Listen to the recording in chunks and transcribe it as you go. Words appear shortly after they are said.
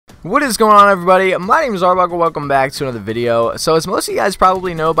What is going on, everybody? My name is ARBUCKLE'S. Welcome back to another video. So as most of you guys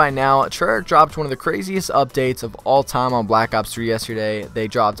probably know by now, Treyarch dropped one of the craziest updates of all time on Black Ops 3 yesterday. They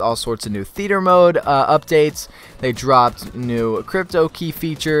dropped all sorts of new theater mode updates. They dropped new crypto key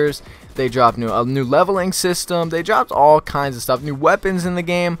features. They dropped a new leveling system. They dropped all kinds of stuff, new weapons in the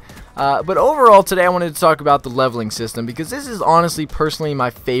game. But overall today I wanted to talk about the leveling system because this is honestly personally my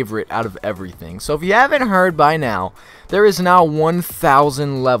favorite out of everything. So if you haven't heard by now, there is now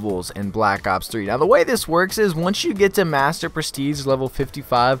 1,000 levels in Black Ops 3. Now the way this works is once you get to Master Prestige level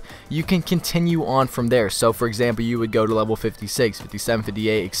 55, you can continue on from there. So for example, you would go to level 56, 57,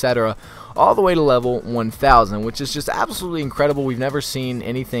 58, etc. all the way to level 1,000, which is just absolutely incredible. We've never seen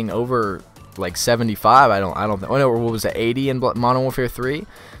anything over like 75. I don't think. Oh no, what was it, 80 in Modern Warfare 3?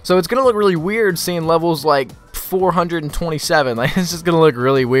 So it's gonna look really weird seeing levels like 427. Like it's just gonna look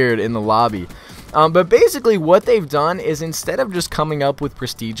really weird in the lobby. But basically what they've done is instead of just coming up with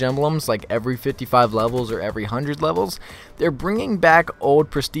prestige emblems like every 55 levels or every 100 levels, they're bringing back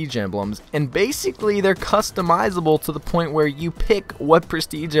old prestige emblems, and basically they're customizable to the point where you pick what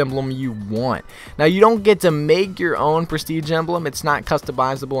prestige emblem you want. Now you don't get to make your own prestige emblem, it's not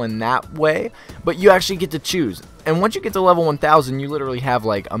customizable in that way, but you actually get to choose. And once you get to level 1000, you literally have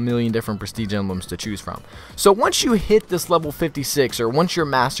like a million different prestige emblems to choose from. So once you hit this level 56, or once you're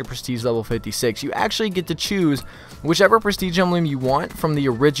Master Prestige level 56, you actually get to choose whichever prestige emblem you want from the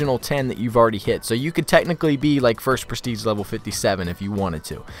original 10 that you've already hit. So you could technically be like first prestige level 57 if you wanted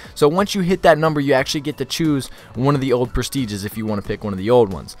to. So once you hit that number, you actually get to choose one of the old prestiges if you want to pick one of the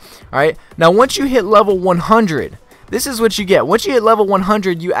old ones. Alright, now once you hit level 100, this is what you get. Once you hit level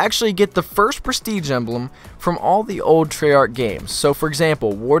 100, you actually get the first prestige emblem from all the old Treyarch games. So for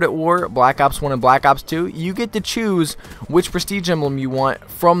example, World at War, Black Ops 1 and Black Ops 2, you get to choose which prestige emblem you want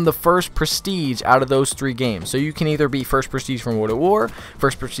from the first prestige out of those 3 games. So you can either be first prestige from World at War,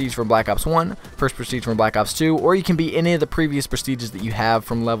 first prestige from Black Ops 1, first prestige from Black Ops 2, or you can be any of the previous prestiges that you have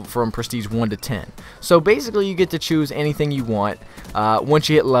from prestige 1 to 10. So basically you get to choose anything you want once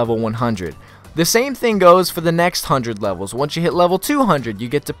you hit level 100. The same thing goes for the next 100 levels. Once you hit level 200, you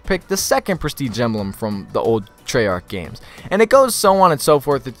get to pick the second prestige emblem from the old Treyarch games. And it goes so on and so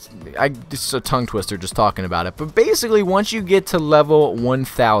forth. It's a tongue twister just talking about it. But basically, once you get to level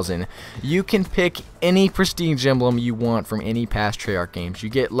 1000, you can pick any prestige emblem you want from any past Treyarch games. You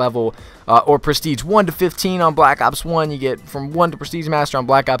get level or prestige 1 to 15 on Black Ops 1. You get from 1 to prestige master on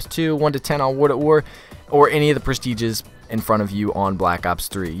Black Ops 2, 1 to 10 on World at War, or any of the prestiges in front of you on Black Ops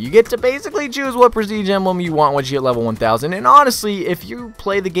 3. You get to basically choose what prestige emblem you want once you hit level 1000. And honestly, if you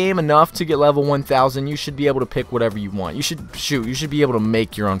play the game enough to get level 1000, you should be able to pick whatever you want. You should be able to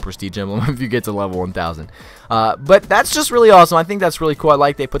make your own prestige emblem if you get to level 1000. But that's just really awesome. I think that's really cool. I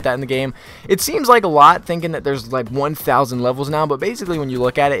like they put that in the game. It seems like a lot thinking that there's like 1000 levels now, but basically when you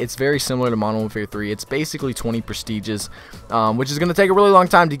look at it, it's very similar to Modern Warfare 3. It's basically 20 prestiges, which is going to take a really long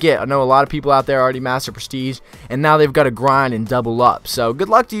time to get. I know a lot of people out there already master prestige, and now they've got to grind and double up. So good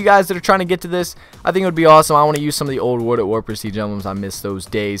luck to you guys that are trying to get to this. I think it would be awesome. I want to use some of the old World at War prestige emblems. I miss those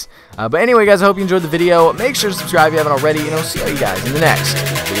days. But anyway, guys, I hope you enjoyed the video. Make sure to subscribe if you haven't already, and I'll see you guys in the next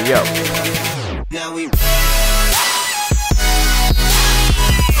video.